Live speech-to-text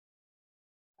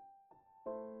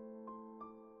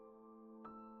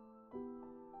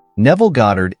Neville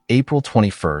Goddard, April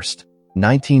 21st,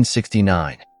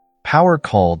 1969. Power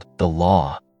called the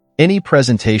law. Any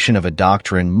presentation of a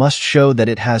doctrine must show that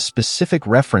it has specific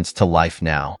reference to life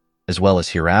now, as well as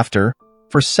hereafter,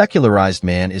 for secularized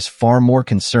man is far more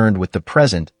concerned with the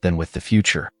present than with the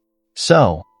future.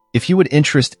 So, if you would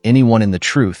interest anyone in the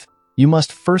truth, you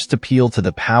must first appeal to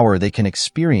the power they can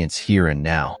experience here and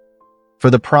now. For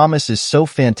the promise is so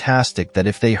fantastic that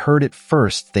if they heard it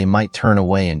first, they might turn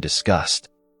away in disgust.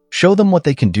 Show them what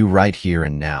they can do right here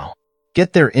and now.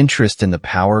 Get their interest in the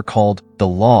power called the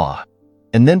law,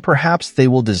 and then perhaps they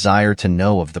will desire to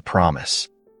know of the promise.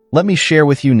 Let me share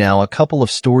with you now a couple of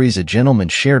stories a gentleman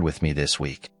shared with me this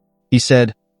week. He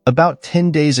said, "About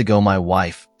 10 days ago, my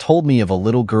wife told me of a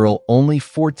little girl only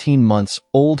 14 months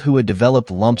old who had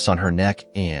developed lumps on her neck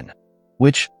and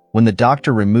which, when the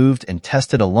doctor removed and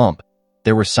tested a lump,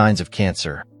 there were signs of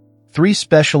cancer. 3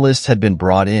 specialists had been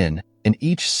brought in, and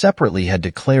each separately had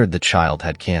declared the child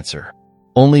had cancer.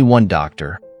 Only one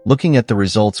doctor, looking at the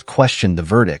results, questioned the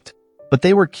verdict, but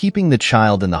they were keeping the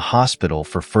child in the hospital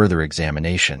for further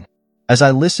examination. As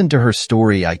I listened to her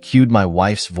story, I cued my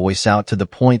wife's voice out to the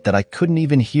point that I couldn't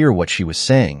even hear what she was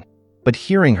saying, but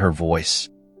hearing her voice,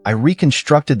 I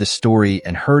reconstructed the story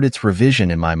and heard its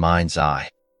revision in my mind's eye.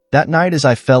 That night as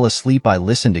I fell asleep, I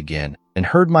listened again and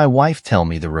heard my wife tell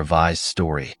me the revised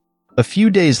story. A few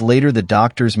days later, the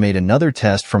doctors made another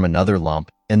test from another lump,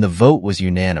 and the vote was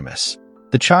unanimous.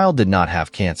 The child did not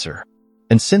have cancer.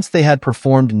 And since they had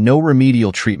performed no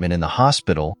remedial treatment in the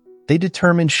hospital, they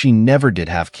determined she never did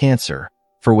have cancer,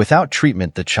 for without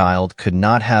treatment the child could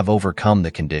not have overcome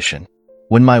the condition.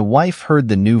 When my wife heard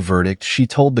the new verdict, she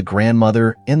told the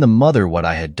grandmother and the mother what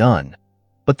I had done,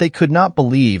 but they could not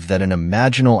believe that an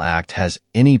imaginal act has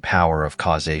any power of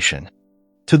causation.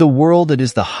 To the world, it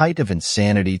is the height of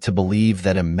insanity to believe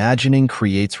that imagining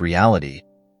creates reality,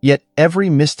 yet every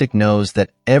mystic knows that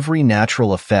every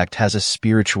natural effect has a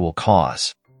spiritual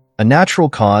cause. A natural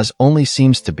cause only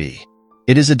seems to be.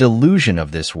 It is a delusion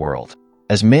of this world.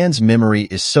 As man's memory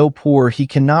is so poor, he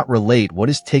cannot relate what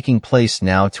is taking place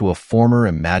now to a former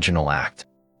imaginal act.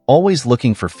 Always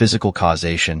looking for physical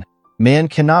causation, man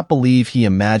cannot believe he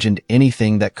imagined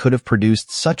anything that could have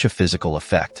produced such a physical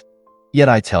effect. Yet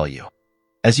I tell you,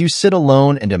 as you sit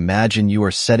alone and imagine, you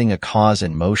are setting a cause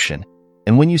in motion,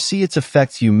 and when you see its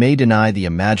effects, you may deny the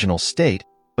imaginal state,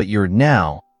 but your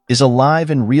now is alive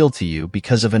and real to you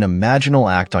because of an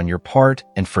imaginal act on your part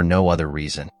and for no other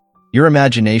reason. Your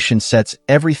imagination sets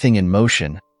everything in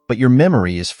motion, but your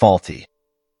memory is faulty.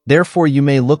 Therefore, you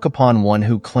may look upon one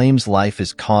who claims life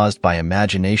is caused by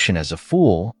imagination as a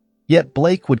fool, yet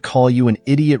Blake would call you an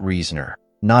idiot reasoner,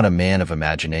 not a man of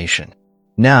imagination.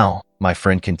 Now, my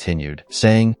friend continued,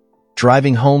 saying,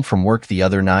 driving home from work the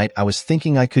other night, I was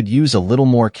thinking I could use a little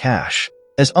more cash,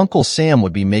 as Uncle Sam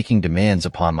would be making demands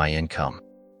upon my income.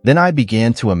 Then I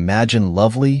began to imagine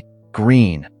lovely,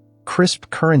 green, crisp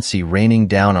currency raining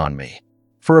down on me.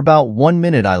 For about 1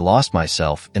 minute I lost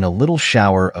myself in a little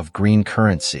shower of green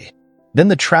currency. Then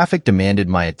the traffic demanded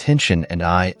my attention and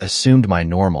I assumed my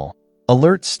normal,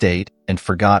 alert state and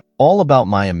forgot all about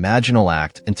my imaginal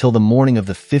act until the morning of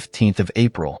the 15th of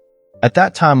April. At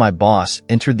that time my boss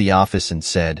entered the office and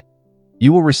said,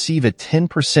 "You will receive a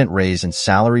 10% raise in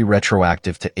salary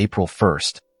retroactive to April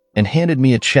 1st, and handed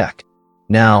me a check.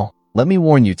 Now, let me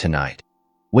warn you tonight.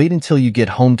 Wait until you get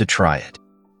home to try it.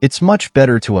 It's much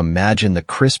better to imagine the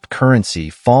crisp currency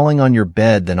falling on your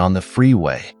bed than on the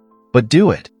freeway. But do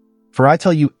it, for I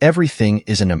tell you everything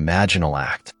is an imaginal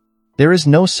act. There is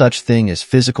no such thing as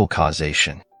physical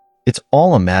causation. It's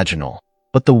all imaginal,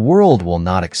 but the world will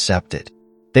not accept it.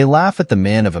 They laugh at the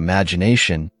man of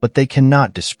imagination, but they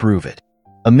cannot disprove it.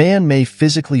 A man may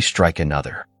physically strike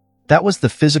another. That was the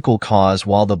physical cause,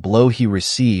 while the blow he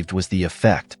received was the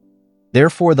effect.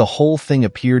 Therefore, the whole thing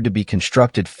appeared to be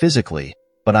constructed physically,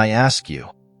 but I ask you,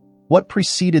 what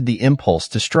preceded the impulse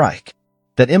to strike?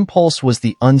 That impulse was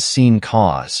the unseen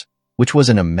cause, which was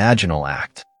an imaginal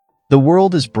act. The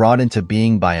world is brought into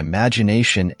being by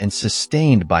imagination and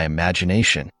sustained by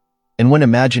imagination. And when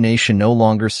imagination no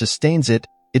longer sustains it,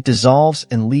 it dissolves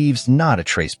and leaves not a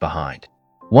trace behind.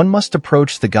 One must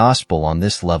approach the gospel on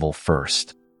this level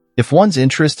first. If one's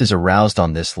interest is aroused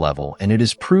on this level and it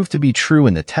is proved to be true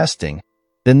in the testing,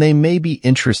 then they may be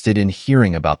interested in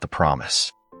hearing about the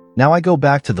promise. Now I go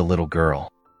back to the little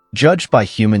girl. Judged by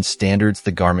human standards,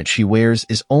 the garment she wears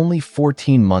is only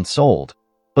 14 months old,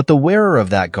 but the wearer of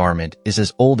that garment is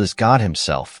as old as God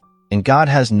himself, and God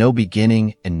has no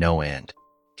beginning and no end.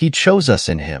 He chose us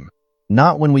in him,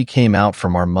 not when we came out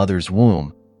from our mother's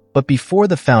womb, but before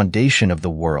the foundation of the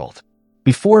world.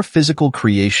 Before physical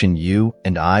creation, you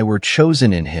and I were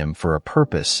chosen in him for a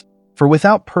purpose. For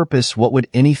without purpose, what would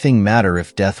anything matter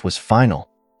if death was final?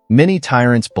 Many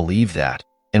tyrants believe that,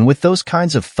 and with those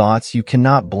kinds of thoughts, you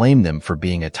cannot blame them for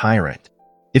being a tyrant.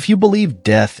 If you believed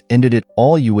death ended it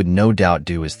all, you would no doubt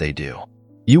do as they do.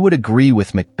 You would agree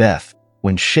with Macbeth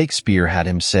when Shakespeare had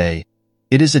him say,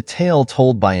 "It is a tale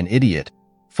told by an idiot,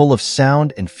 full of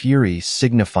sound and fury,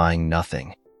 signifying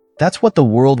nothing." That's what the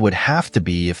world would have to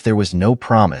be if there was no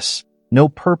promise, no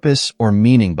purpose or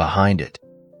meaning behind it.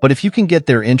 But if you can get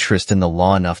their interest in the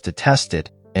law enough to test it,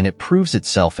 and it proves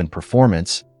itself in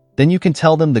performance, then you can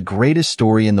tell them the greatest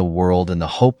story in the world in the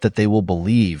hope that they will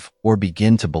believe or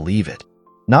begin to believe it.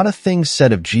 Not a thing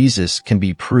said of Jesus can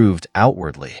be proved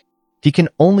outwardly. He can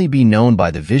only be known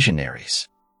by the visionaries.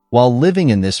 While living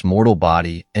in this mortal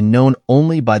body and known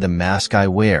only by the mask I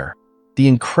wear, the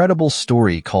incredible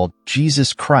story called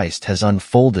Jesus Christ has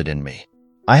unfolded in me.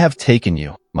 I have taken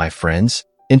you, my friends,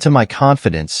 into my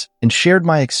confidence and shared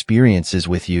my experiences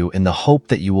with you in the hope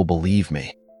that you will believe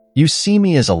me. You see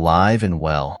me as alive and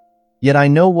well, yet I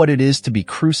know what it is to be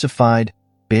crucified,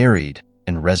 buried,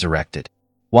 and resurrected.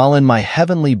 While in my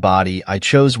heavenly body, I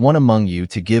chose one among you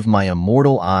to give my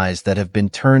immortal eyes that have been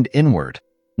turned inward,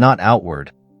 not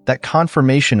outward, that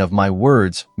confirmation of my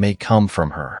words may come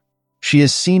from her. She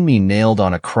has seen me nailed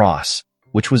on a cross,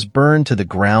 which was burned to the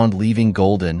ground, leaving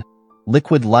golden,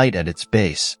 liquid light at its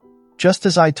base, just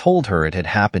as I told her it had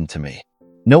happened to me.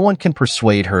 No one can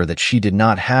persuade her that she did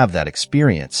not have that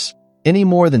experience, any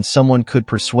more than someone could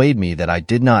persuade me that I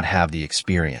did not have the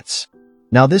experience.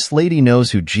 Now this lady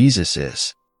knows who Jesus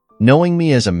is. Knowing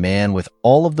me as a man with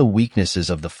all of the weaknesses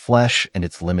of the flesh and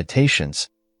its limitations,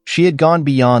 she had gone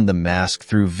beyond the mask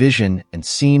through vision and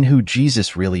seen who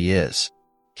Jesus really is.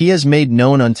 He has made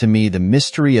known unto me the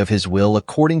mystery of his will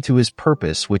according to his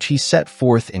purpose, which he set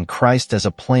forth in Christ as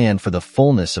a plan for the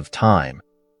fullness of time,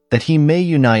 that he may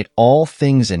unite all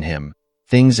things in him,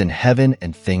 things in heaven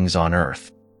and things on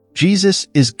earth. Jesus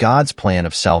is God's plan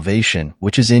of salvation,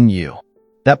 which is in you.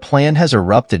 That plan has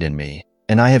erupted in me,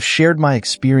 and I have shared my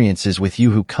experiences with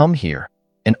you who come here,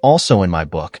 and also in my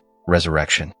book,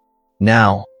 Resurrection.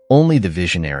 Now, only the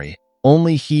visionary,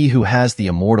 only he who has the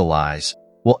immortal eyes,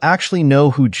 will actually know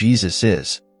who Jesus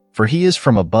is, for he is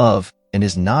from above and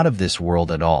is not of this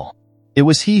world at all. It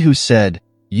was he who said,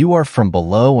 "You are from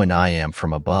below and I am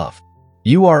from above.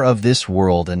 You are of this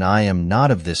world and I am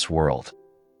not of this world."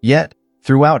 Yet,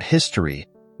 throughout history,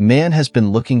 man has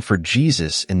been looking for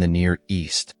Jesus in the Near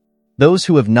East. Those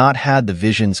who have not had the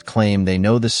visions claim they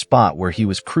know the spot where he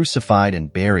was crucified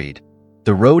and buried,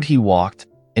 the road he walked,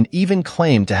 and even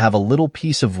claim to have a little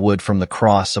piece of wood from the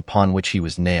cross upon which he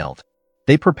was nailed.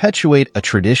 They perpetuate a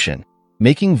tradition,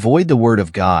 making void the word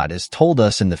of God as told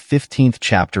us in the 15th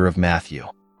chapter of Matthew.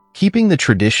 Keeping the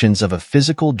traditions of a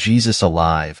physical Jesus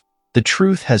alive, the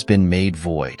truth has been made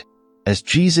void, as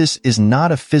Jesus is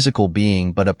not a physical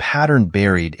being but a pattern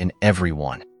buried in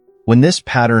everyone. When this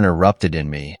pattern erupted in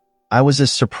me, I was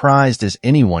as surprised as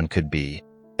anyone could be,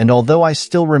 and although I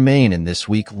still remain in this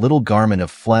weak little garment of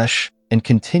flesh and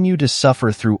continue to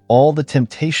suffer through all the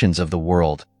temptations of the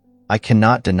world, I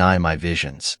cannot deny my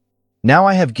visions. Now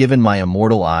I have given my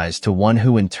immortal eyes to one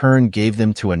who in turn gave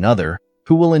them to another,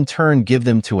 who will in turn give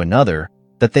them to another,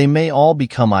 that they may all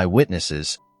become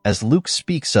eyewitnesses, as Luke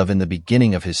speaks of in the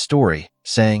beginning of his story,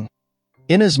 saying,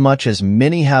 "Inasmuch as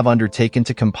many have undertaken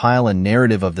to compile a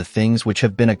narrative of the things which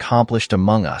have been accomplished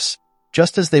among us,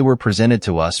 just as they were presented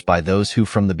to us by those who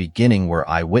from the beginning were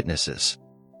eyewitnesses."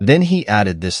 Then he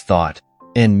added this thought,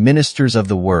 "And ministers of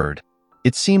the word,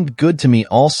 it seemed good to me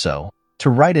also to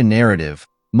write a narrative,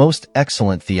 most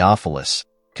excellent Theophilus,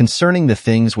 concerning the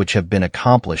things which have been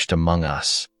accomplished among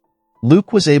us."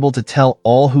 Luke was able to tell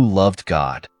all who loved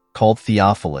God, called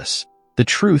Theophilus, the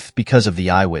truth because of the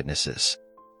eyewitnesses.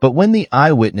 But when the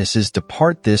eyewitnesses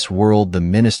depart this world, the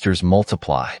ministers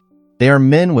multiply. They are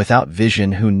men without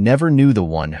vision who never knew the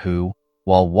one who,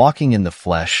 while walking in the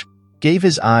flesh, gave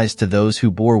his eyes to those who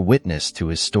bore witness to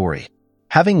his story.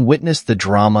 Having witnessed the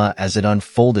drama as it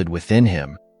unfolded within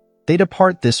him, they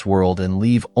depart this world and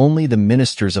leave only the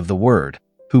ministers of the word,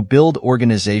 who build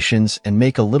organizations and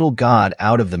make a little God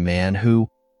out of the man who,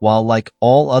 while like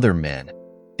all other men,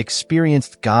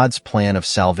 experienced God's plan of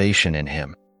salvation in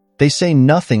him. They say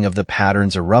nothing of the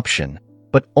pattern's eruption,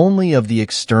 but only of the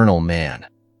external man,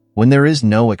 when there is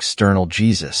no external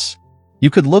Jesus. You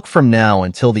could look from now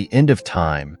until the end of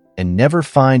time and never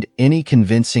find any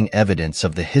convincing evidence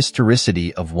of the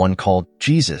historicity of one called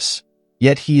Jesus,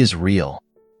 yet he is real.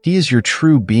 He is your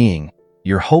true being,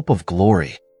 your hope of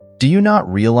glory. Do you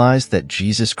not realize that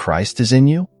Jesus Christ is in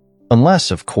you?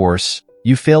 Unless, of course,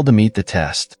 you fail to meet the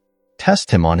test.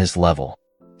 Test him on his level.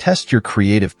 Test your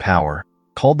creative power,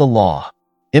 called the law.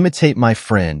 Imitate my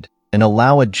friend, and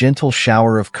allow a gentle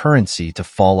shower of currency to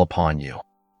fall upon you.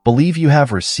 Believe you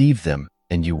have received them,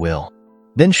 and you will.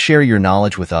 Then share your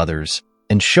knowledge with others,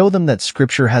 and show them that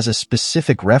Scripture has a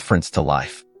specific reference to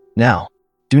life. Now,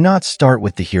 do not start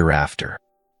with the hereafter.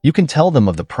 You can tell them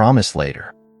of the promise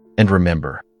later. And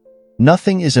remember,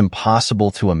 nothing is impossible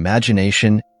to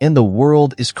imagination, and the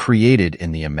world is created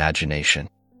in the imagination.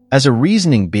 As a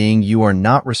reasoning being, you are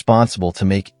not responsible to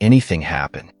make anything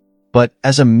happen. But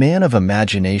as a man of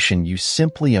imagination, you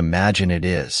simply imagine it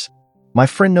is. My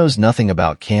friend knows nothing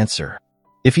about cancer.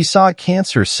 If he saw a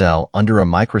cancer cell under a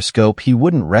microscope, he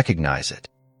wouldn't recognize it.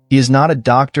 He is not a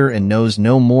doctor and knows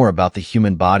no more about the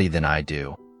human body than I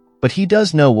do. But he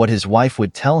does know what his wife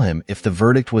would tell him if the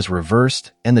verdict was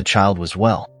reversed and the child was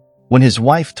well. When his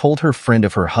wife told her friend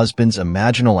of her husband's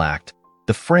imaginal act,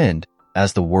 the friend,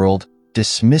 as the world,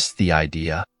 dismissed the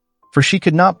idea, for she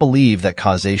could not believe that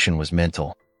causation was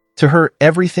mental. To her,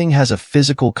 everything has a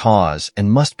physical cause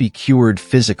and must be cured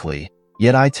physically,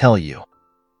 yet I tell you,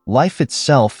 life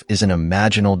itself is an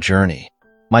imaginal journey.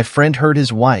 My friend heard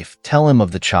his wife tell him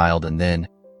of the child, and then,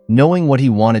 knowing what he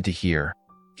wanted to hear,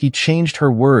 he changed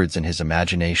her words in his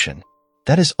imagination.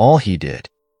 That is all he did.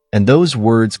 And those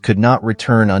words could not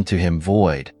return unto him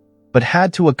void, but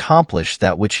had to accomplish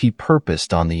that which he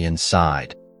purposed on the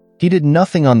inside. He did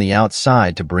nothing on the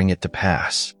outside to bring it to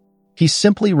pass. He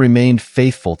simply remained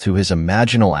faithful to his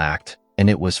imaginal act, and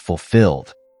it was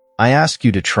fulfilled. I ask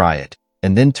you to try it,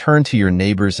 and then turn to your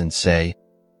neighbors and say,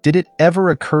 did it ever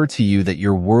occur to you that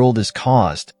your world is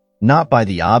caused, not by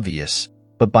the obvious,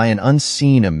 but by an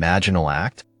unseen imaginal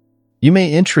act? You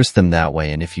may interest them that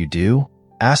way, and if you do,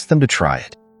 ask them to try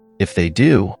it. If they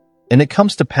do, and it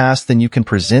comes to pass, then you can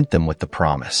present them with the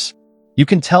promise. You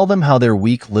can tell them how their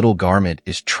weak little garment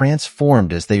is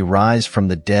transformed as they rise from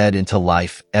the dead into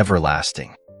life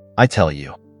everlasting. I tell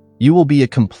you, you will be a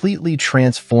completely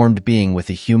transformed being with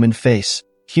a human face,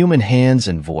 human hands,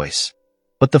 and voice.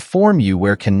 But the form you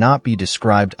wear cannot be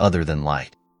described other than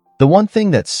light. The one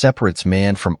thing that separates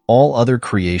man from all other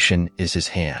creation is his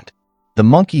hand. The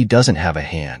monkey doesn't have a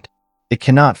hand. It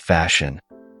cannot fashion,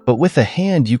 but with a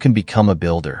hand you can become a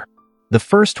builder. The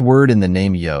first word in the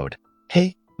name Yod,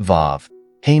 He, Vav,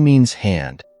 He means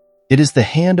hand. It is the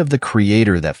hand of the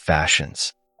Creator that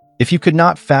fashions. If you could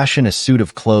not fashion a suit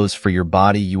of clothes for your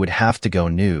body, you would have to go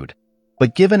nude.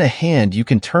 But given a hand, you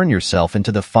can turn yourself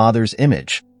into the Father's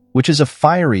image, which is a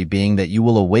fiery being that you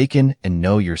will awaken and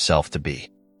know yourself to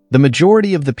be. The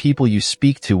majority of the people you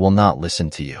speak to will not listen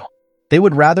to you. They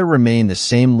would rather remain the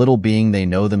same little being they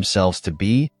know themselves to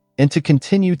be, and to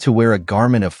continue to wear a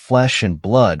garment of flesh and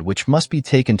blood which must be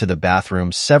taken to the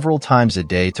bathroom several times a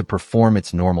day to perform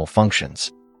its normal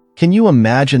functions. Can you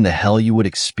imagine the hell you would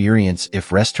experience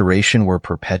if restoration were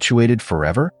perpetuated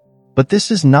forever? But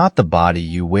this is not the body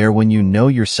you wear when you know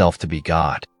yourself to be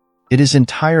God. It is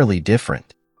entirely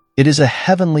different. It is a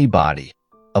heavenly body,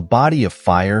 a body of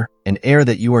fire and air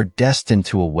that you are destined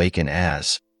to awaken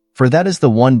as, for that is the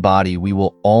one body we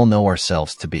will all know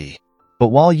ourselves to be. But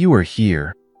while you are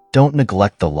here, don't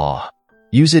neglect the law.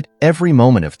 Use it every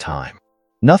moment of time.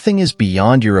 Nothing is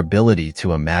beyond your ability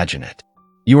to imagine it.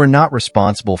 You are not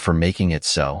responsible for making it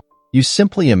so. You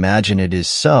simply imagine it is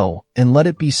so and let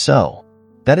it be so.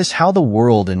 That is how the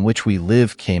world in which we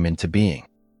live came into being.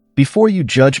 Before you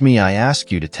judge me, I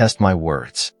ask you to test my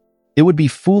words. It would be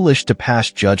foolish to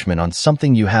pass judgment on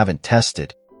something you haven't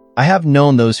tested. I have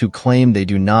known those who claim they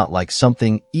do not like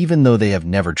something even though they have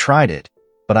never tried it,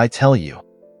 but I tell you,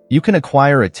 you can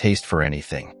acquire a taste for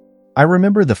anything. I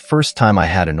remember the first time I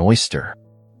had an oyster.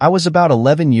 I was about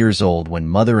 11 years old when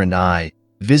Mother and I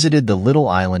visited the little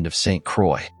island of St.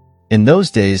 Croix. In those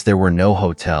days, there were no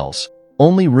hotels,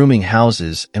 only rooming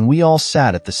houses, and we all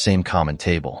sat at the same common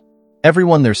table.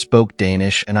 Everyone there spoke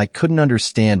Danish, and I couldn't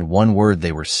understand one word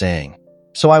they were saying,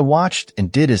 so I watched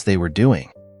and did as they were doing.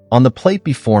 On the plate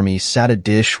before me sat a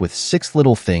dish with 6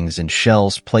 little things in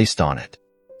shells placed on it.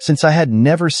 Since I had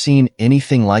never seen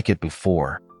anything like it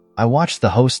before, I watched the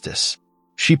hostess.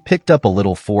 She picked up a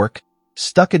little fork,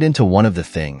 stuck it into one of the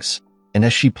things, and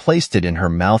as she placed it in her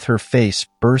mouth, her face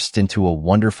burst into a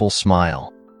wonderful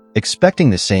smile. Expecting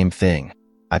the same thing,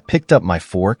 I picked up my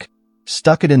fork,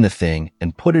 stuck it in the thing,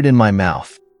 and put it in my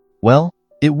mouth. Well,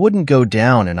 it wouldn't go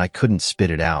down and I couldn't spit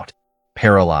it out.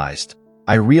 Paralyzed,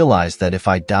 I realized that if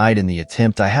I died in the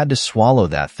attempt, I had to swallow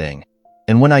that thing.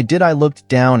 And when I did, I looked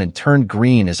down and turned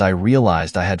green as I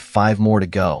realized I had 5 more to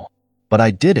go. But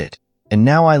I did it, and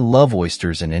now I love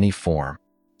oysters in any form.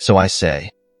 So I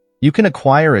say, you can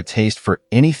acquire a taste for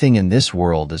anything in this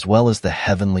world as well as the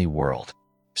heavenly world.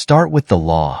 Start with the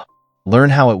law. learn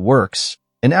how it works,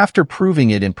 and after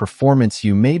proving it in performance,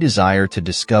 you may desire to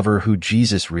discover who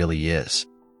Jesus really is.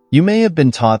 You may have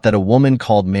been taught that a woman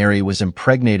called Mary was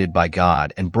impregnated by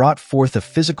God and brought forth a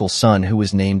physical son who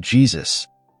was named Jesus.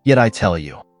 Yet I tell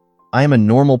you, I am a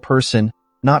normal person,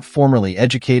 not formally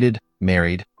educated,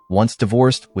 married, once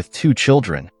divorced, with 2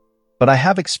 children, but I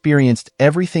have experienced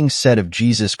everything said of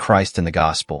Jesus Christ in the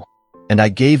gospel, and I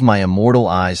gave my immortal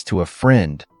eyes to a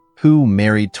friend who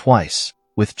married twice,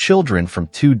 with children from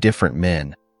 2 different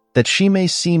men, that she may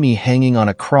see me hanging on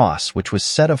a cross which was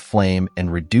set aflame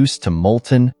and reduced to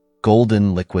molten,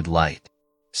 golden liquid light.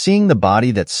 Seeing the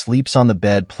body that sleeps on the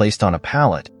bed placed on a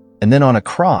pallet, and then on a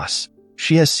cross,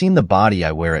 she has seen the body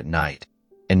I wear at night,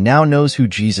 and now knows who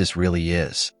Jesus really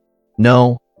is.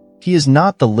 No, he is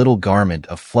not the little garment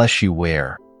of flesh you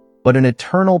wear, but an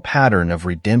eternal pattern of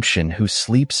redemption who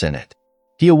sleeps in it.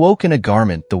 He awoke in a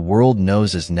garment the world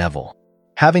knows as Neville.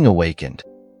 Having awakened,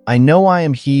 I know I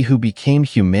am he who became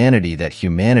humanity that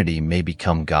humanity may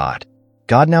become God.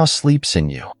 God now sleeps in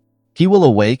you. He will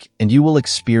awake and you will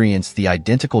experience the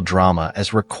identical drama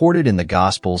as recorded in the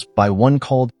Gospels by one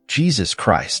called Jesus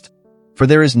Christ. For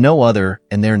there is no other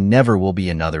and there never will be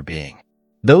another being.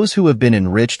 Those who have been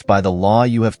enriched by the law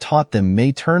you have taught them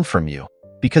may turn from you,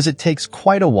 because it takes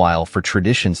quite a while for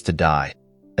traditions to die,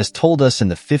 as told us in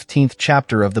the 15th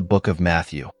chapter of the book of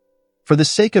Matthew. For the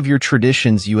sake of your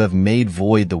traditions you have made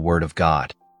void the word of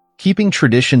God, keeping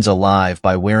traditions alive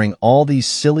by wearing all these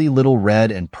silly little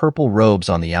red and purple robes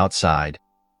on the outside.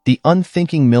 The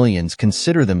unthinking millions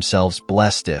consider themselves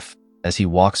blessed if, as he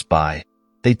walks by,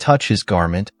 they touch his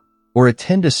garment, or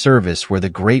attend a service where the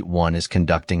Great One is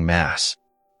conducting Mass.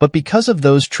 But because of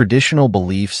those traditional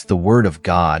beliefs, the Word of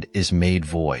God is made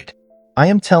void. I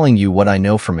am telling you what I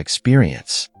know from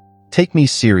experience. Take me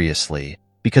seriously,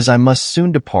 because I must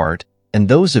soon depart, and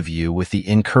those of you with the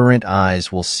incurrent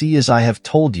eyes will see as I have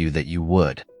told you that you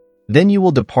would. Then you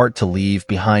will depart to leave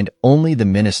behind only the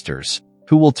ministers,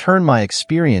 who will turn my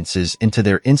experiences into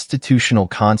their institutional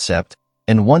concept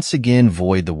and once again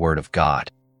void the Word of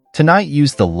God. Tonight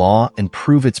use the law and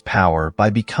prove its power by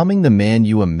becoming the man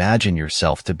you imagine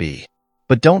yourself to be.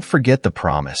 But don't forget the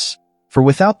promise. For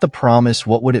without the promise,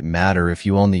 what would it matter if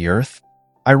you own the earth?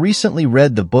 I recently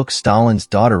read the book Stalin's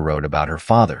daughter wrote about her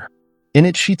father. In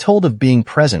it, she told of being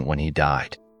present when he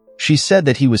died. She said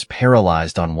that he was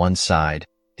paralyzed on one side,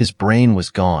 his brain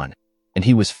was gone, and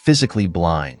he was physically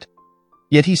blind.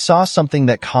 Yet he saw something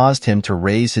that caused him to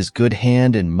raise his good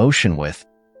hand and motion with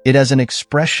it as an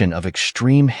expression of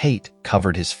extreme hate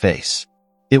covered his face.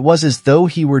 It was as though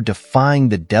he were defying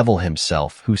the devil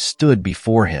himself who stood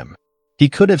before him. He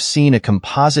could have seen a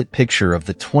composite picture of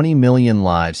the 20 million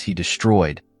lives he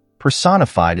destroyed,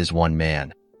 personified as one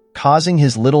man, causing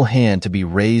his little hand to be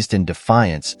raised in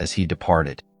defiance as he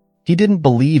departed. He didn't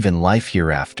believe in life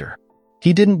hereafter.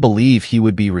 He didn't believe he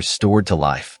would be restored to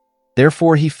life.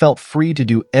 Therefore, he felt free to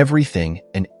do everything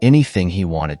and anything he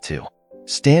wanted to.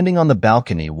 Standing on the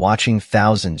balcony watching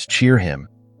thousands cheer him,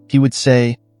 he would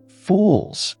say,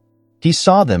 "Fools." He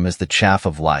saw them as the chaff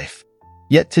of life.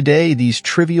 Yet today these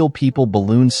trivial people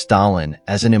balloon Stalin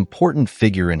as an important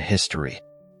figure in history.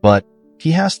 But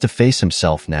he has to face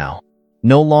himself now.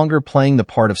 No longer playing the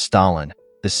part of Stalin,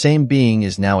 the same being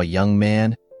is now a young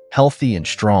man, healthy and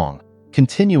strong,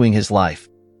 continuing his life,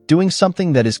 doing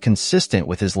something that is consistent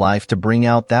with his life to bring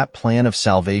out that plan of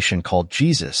salvation called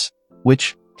Jesus,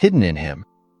 which, hidden in him,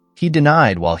 he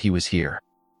denied while he was here.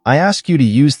 I ask you to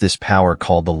use this power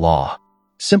called the law.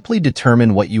 Simply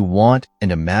determine what you want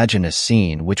and imagine a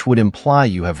scene which would imply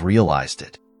you have realized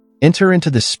it. Enter into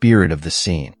the spirit of the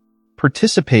scene.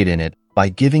 Participate in it by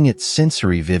giving it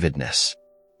sensory vividness.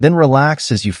 Then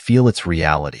relax as you feel its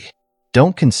reality.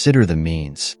 Don't consider the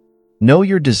means. Know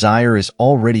your desire is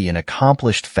already an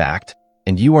accomplished fact,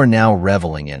 and you are now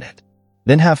reveling in it.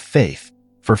 Then have faith,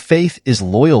 for faith is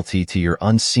loyalty to your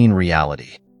unseen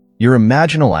reality. Your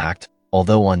imaginal act,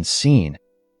 although unseen,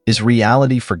 is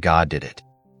reality, for God did it.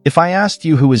 If I asked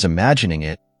you who is imagining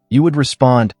it, you would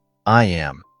respond, "I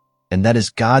am," and that is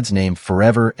God's name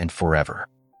forever and forever.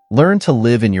 Learn to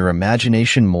live in your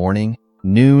imagination morning,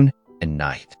 noon, and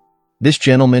night. This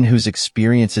gentleman whose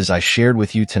experiences I shared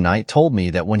with you tonight told me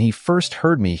that when he first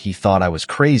heard me, he thought I was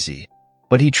crazy,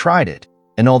 but he tried it,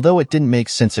 and although it didn't make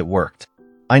sense, it worked.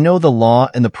 I know the law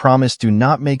and the promise do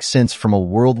not make sense from a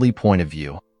worldly point of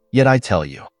view, yet I tell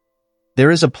you,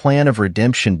 there is a plan of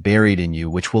redemption buried in you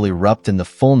which will erupt in the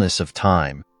fullness of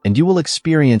time, and you will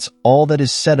experience all that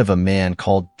is said of a man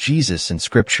called Jesus in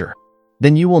Scripture.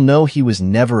 Then you will know he was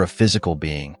never a physical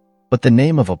being, but the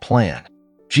name of a plan.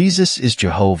 Jesus is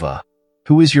Jehovah,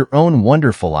 who is your own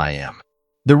wonderful I am.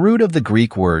 The root of the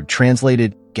Greek word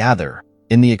translated gather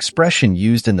in the expression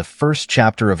used in the first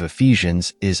chapter of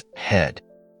Ephesians is head.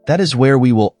 That is where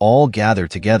we will all gather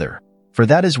together, for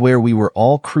that is where we were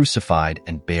all crucified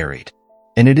and buried.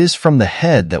 And it is from the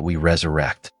head that we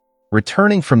resurrect.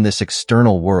 Returning from this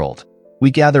external world,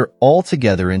 we gather all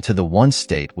together into the one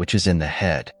state which is in the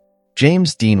head.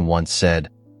 James Dean once said,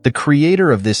 "The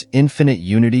creator of this infinite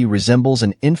unity resembles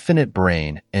an infinite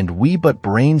brain, and we but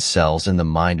brain cells in the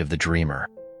mind of the dreamer."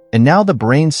 And now the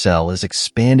brain cell is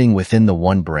expanding within the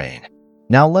one brain.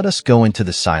 Now let us go into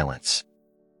the silence.